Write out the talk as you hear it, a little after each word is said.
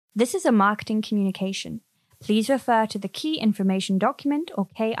This is a marketing communication. Please refer to the Key Information Document, or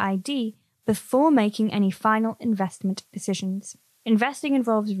KID, before making any final investment decisions. Investing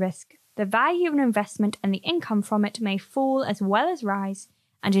involves risk. The value of an investment and the income from it may fall as well as rise,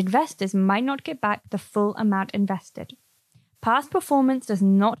 and investors might not get back the full amount invested. Past performance does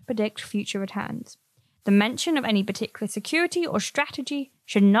not predict future returns. The mention of any particular security or strategy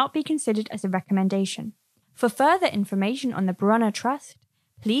should not be considered as a recommendation. For further information on the Brunner Trust,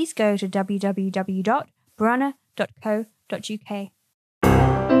 please go to www.brunner.co.uk.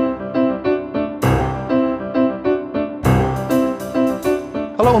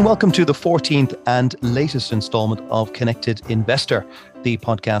 Hello and welcome to the 14th and latest installment of Connected Investor, the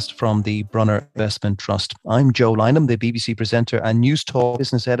podcast from the Brunner Investment Trust. I'm Joe Lynham, the BBC presenter and News Talk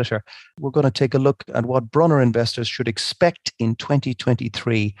business editor. We're going to take a look at what Brunner investors should expect in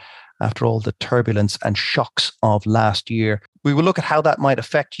 2023 after all the turbulence and shocks of last year. We will look at how that might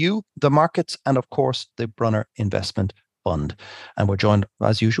affect you, the markets, and of course, the Brunner Investment Fund. And we're joined,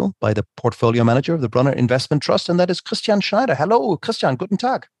 as usual, by the portfolio manager of the Brunner Investment Trust, and that is Christian Schneider. Hello, Christian. Guten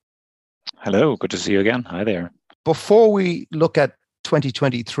Tag. Hello. Good to see you again. Hi there. Before we look at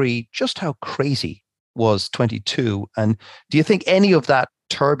 2023, just how crazy was 22? And do you think any of that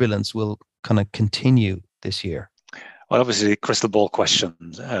turbulence will kind of continue this year? Well, obviously, crystal ball question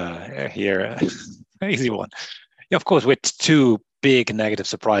here. Easy one. Yeah, of course, with two big negative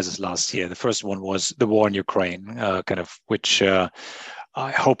surprises last year. The first one was the war in Ukraine, which I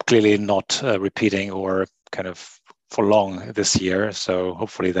hope clearly not repeating or kind of for long this year. So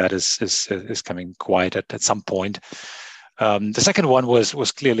hopefully that is coming quiet at some point. The second one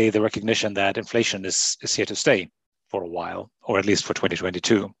was clearly the recognition that inflation is here to stay for a while, or at least for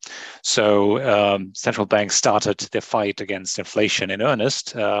 2022. So central banks started their fight against inflation in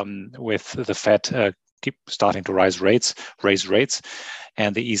earnest with the Fed keep starting to raise rates,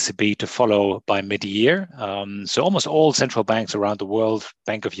 and the ECB to follow by mid-year. So almost all central banks around the world,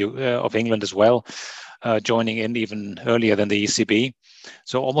 Bank of England as well, joining in even earlier than the ECB.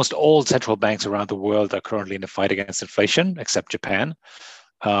 So almost all central banks around the world are currently in a fight against inflation, except Japan.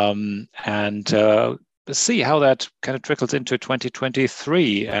 See how that kind of trickles into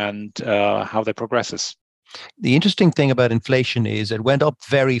 2023 and how that progresses. The interesting thing about inflation is it went up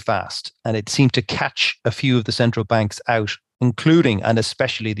very fast and it seemed to catch a few of the central banks out, including and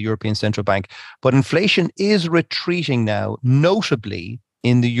especially the European Central Bank. But inflation is retreating now, notably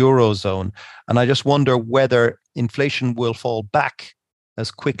in the Eurozone. And I just wonder whether inflation will fall back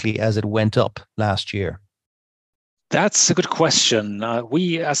as quickly as it went up last year. That's a good question.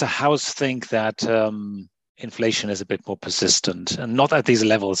 We as a house think that inflation is a bit more persistent and not at these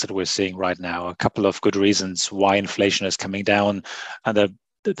levels that we're seeing right now. A couple of good reasons why inflation is coming down. And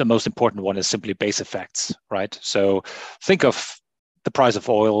the most important one is simply base effects, right? So think of the price of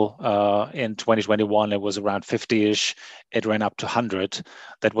oil in 2021, it was around 50-ish. It ran up to 100.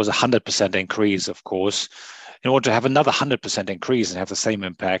 That was a 100% increase, of course. In order to have another 100% increase and have the same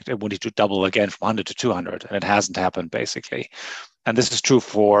impact, it would need to double again from 100 to 200. And it hasn't happened, basically. And this is true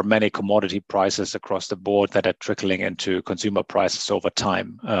for many commodity prices across the board that are trickling into consumer prices over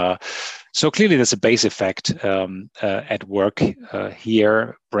time. So clearly there's a base effect at work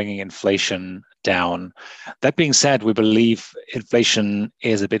here, bringing inflation down. That being said, we believe inflation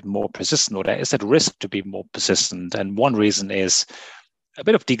is a bit more persistent, or there is at risk to be more persistent. And one reason is a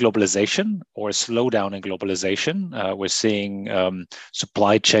bit of deglobalization or a slowdown in globalization. We're seeing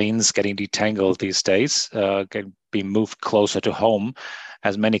supply chains getting detangled these days, being moved closer to home,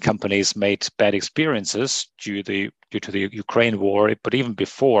 as many companies made bad experiences due to the Ukraine war. But even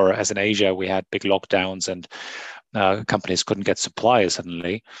before, as in Asia, we had big lockdowns and companies couldn't get supplies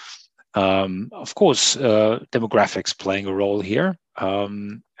suddenly. Of course, demographics playing a role here.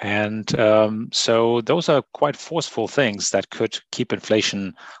 So those are quite forceful things that could keep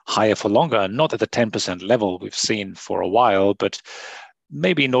inflation higher for longer, not at the 10% level we've seen for a while, but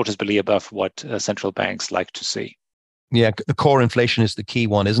maybe noticeably above what central banks like to see. Yeah, core inflation is the key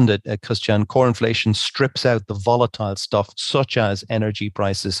one, isn't it, Christian? Core inflation strips out the volatile stuff, such as energy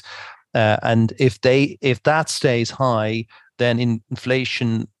prices. And if that stays high, then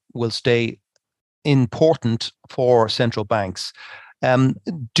inflation will stay important for central banks.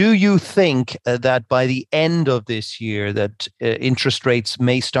 Do you think that by the end of this year that interest rates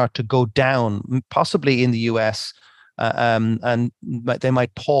may start to go down, possibly in the US, and they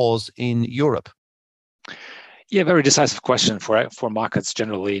might pause in Europe? Yeah, very decisive question for markets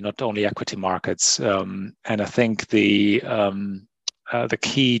generally, not only equity markets. And I think the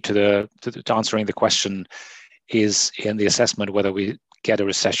key to answering the question is in the assessment whether we get a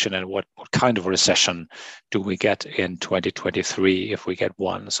recession, and what kind of a recession do we get in 2023 if we get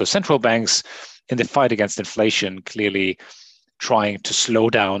one. So central banks in the fight against inflation clearly trying to slow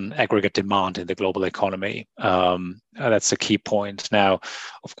down aggregate demand in the global economy. That's a key point. Now,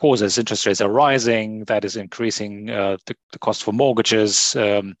 of course, as interest rates are rising, that is increasing the cost for mortgages,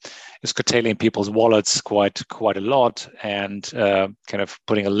 is curtailing people's wallets quite a lot, and kind of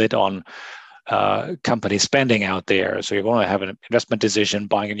putting a lid on company spending out there. So you want to have an investment decision,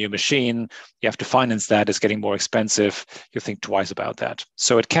 buying a new machine, you have to finance that, it's getting more expensive, you think twice about that.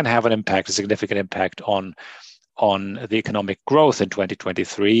 So it can have an impact, a significant impact on the economic growth in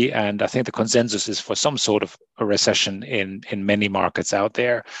 2023. And I think the consensus is for some sort of a recession in many markets out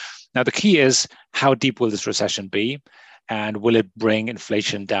there. Now, the key is, how deep will this recession be? And will it bring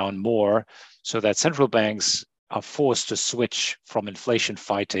inflation down more so that central banks are forced to switch from inflation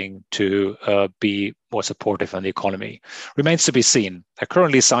fighting to be more supportive on the economy? Remains to be seen.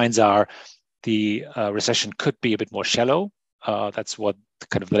 Currently, signs are the recession could be a bit more shallow. That's what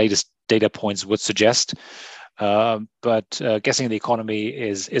kind of the latest data points would suggest. But guessing the economy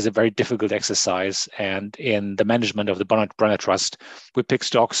is a very difficult exercise. And in the management of the Bronner Trust, we pick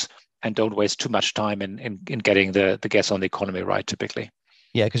stocks and don't waste too much time in getting the guess on the economy right, typically.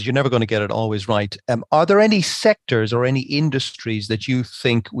 Yeah, because you're never going to get it always right. Are there any sectors or any industries that you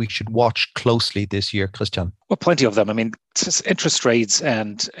think we should watch closely this year, Christian? Well, plenty of them. I mean, interest rates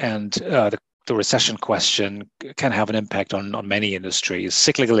and the recession question can have an impact on many industries.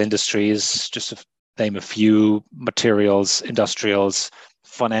 Cyclical industries, just to name a few: materials, industrials,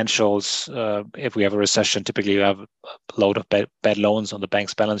 financials. If we have a recession, typically you have a load of bad loans on the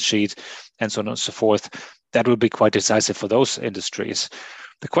bank's balance sheet, and so on and so forth. That will be quite decisive for those industries.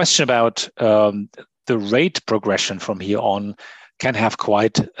 The question about the rate progression from here on can have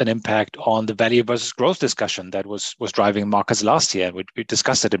quite an impact on the value versus growth discussion that was driving markets last year. We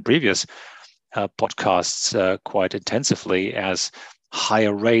discussed it in previous podcasts quite intensively, as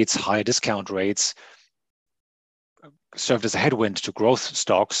higher rates, higher discount rates served as a headwind to growth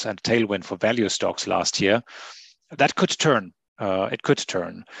stocks and tailwind for value stocks last year. That could turn. It could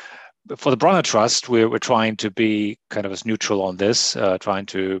turn. For the Bronner Trust, we're trying to be kind of as neutral on this, trying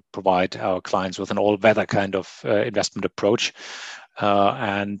to provide our clients with an all-weather kind of investment approach.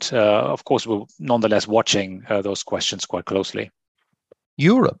 And of course, we're nonetheless watching those questions quite closely.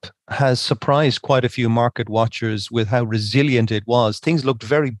 Europe has surprised quite a few market watchers with how resilient it was. Things looked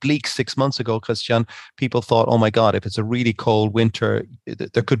very bleak 6 months ago, Christian. People thought, oh my God, if it's a really cold winter,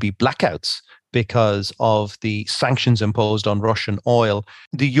 there could be blackouts because of the sanctions imposed on Russian oil.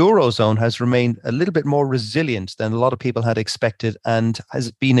 The Eurozone has remained a little bit more resilient than a lot of people had expected and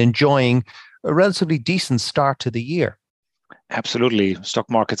has been enjoying a relatively decent start to the year. Absolutely. Stock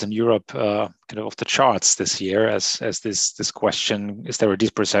markets in Europe kind of off the charts this year as this question, is there a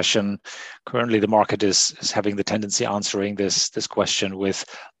deep recession? Currently, the market is having the tendency answering this question with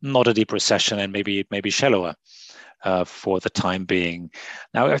not a deep recession and maybe shallower for the time being.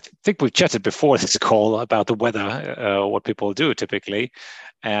 Now, I think we've chatted before this call about the weather, what people do typically.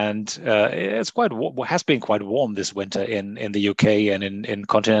 And it's has been quite warm this winter in the UK and in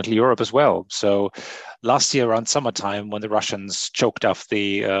continental Europe as well. So last year around summertime, when the Russians choked off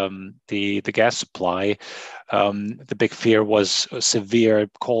the gas supply, the big fear was a severe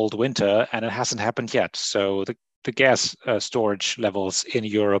cold winter, and it hasn't happened yet. So the gas storage levels in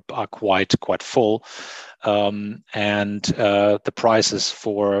Europe are quite full. And the prices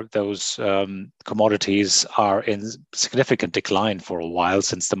for those commodities are in significant decline for a while,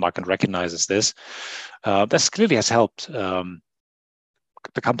 since the market recognizes this. This clearly has helped the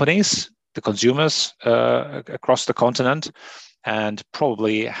companies, the consumers across the continent, and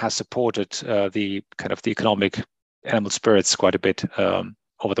probably has supported the economic animal spirits quite a bit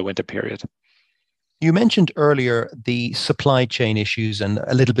over the winter period. You mentioned earlier the supply chain issues and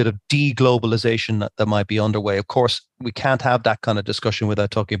a little bit of deglobalization that might be underway. Of course, we can't have that kind of discussion without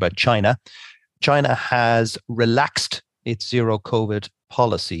talking about China. China has relaxed its zero COVID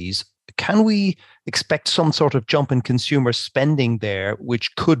policies. Can we expect some sort of jump in consumer spending there,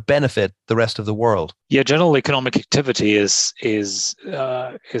 which could benefit the rest of the world? Yeah, general economic activity is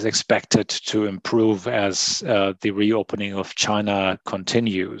expected to improve as the reopening of China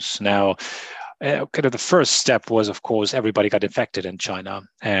continues. Now, kind of the first step was, of course, everybody got infected in China,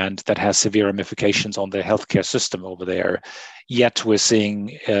 and that has severe ramifications on the healthcare system over there. Yet we're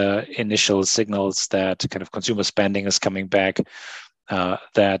seeing initial signals that kind of consumer spending is coming back,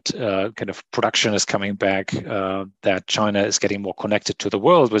 that kind of production is coming back, that China is getting more connected to the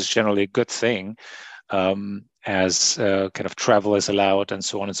world, was generally a good thing. as kind of travel is allowed and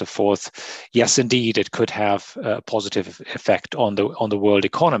so on and so forth, yes, indeed, it could have a positive effect on the world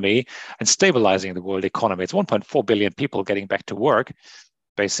economy and stabilizing the world economy. It's 1.4 billion people getting back to work,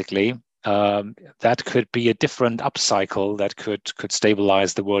 basically. That could be a different upcycle that could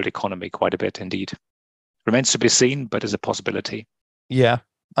stabilize the world economy quite a bit, indeed. Remains to be seen, but is a possibility. Yeah.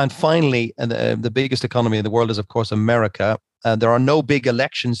 And finally, the biggest economy in the world is, of course, America. There are no big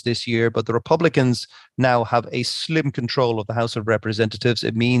elections this year, but the Republicans now have a slim control of the House of Representatives.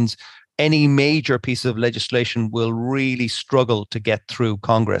 It means any major piece of legislation will really struggle to get through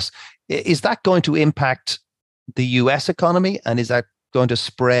Congress. Is that going to impact the US economy? And is that going to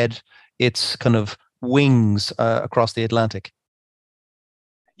spread its kind of wings across the Atlantic?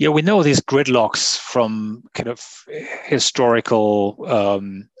 Yeah, we know these gridlocks from kind of historical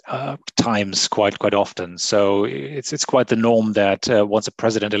times quite often. So it's quite the norm that once a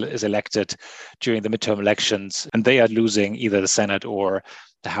president is elected during the midterm elections, and they are losing either the Senate or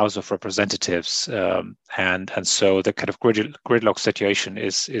the House of Representatives, and so the kind of gridlock situation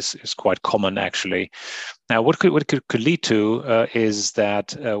is quite common, actually. Now, what could lead to is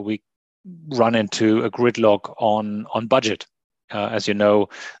that we run into a gridlock on budget. As you know,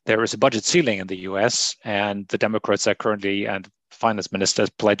 there is a budget ceiling in the US, and the Democrats are currently, and finance ministers,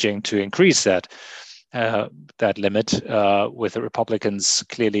 pledging to increase that limit, with the Republicans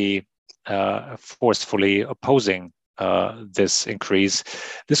clearly forcefully opposing this increase.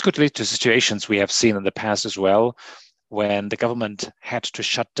 This could lead to situations we have seen in the past as well, when the government had to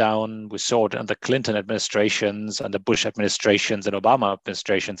shut down. We saw it under Clinton administrations, under Bush administrations, and Obama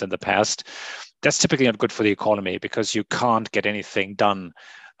administrations in the past. That's typically not good for the economy, because you can't get anything done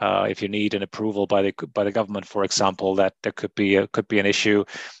if you need an approval by the government, for example. That there could be an issue,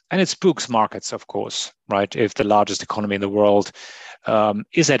 and it spooks markets, of course, right? If the largest economy in the world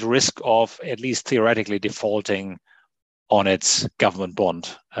is at risk of at least theoretically defaulting on its government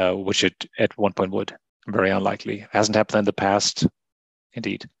bond, which it at one point would. Very unlikely. It hasn't happened in the past,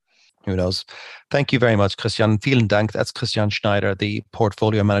 indeed. Who knows? Thank you very much, Christian. Vielen Dank. That's Christian Schneider, the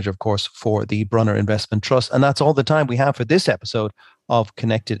portfolio manager, of course, for the Brunner Investment Trust. And that's all the time we have for this episode of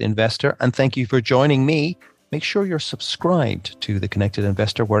Connected Investor. And thank you for joining me. Make sure you're subscribed to The Connected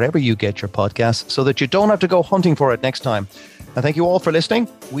Investor wherever you get your podcasts, so that you don't have to go hunting for it next time. And thank you all for listening.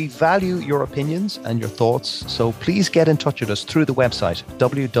 We value your opinions and your thoughts, so please get in touch with us through the website,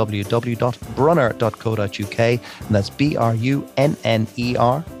 www.brunner.co.uk, and that's brunner.co.uk.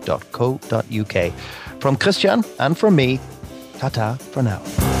 From Christian and from me, ta-ta for now.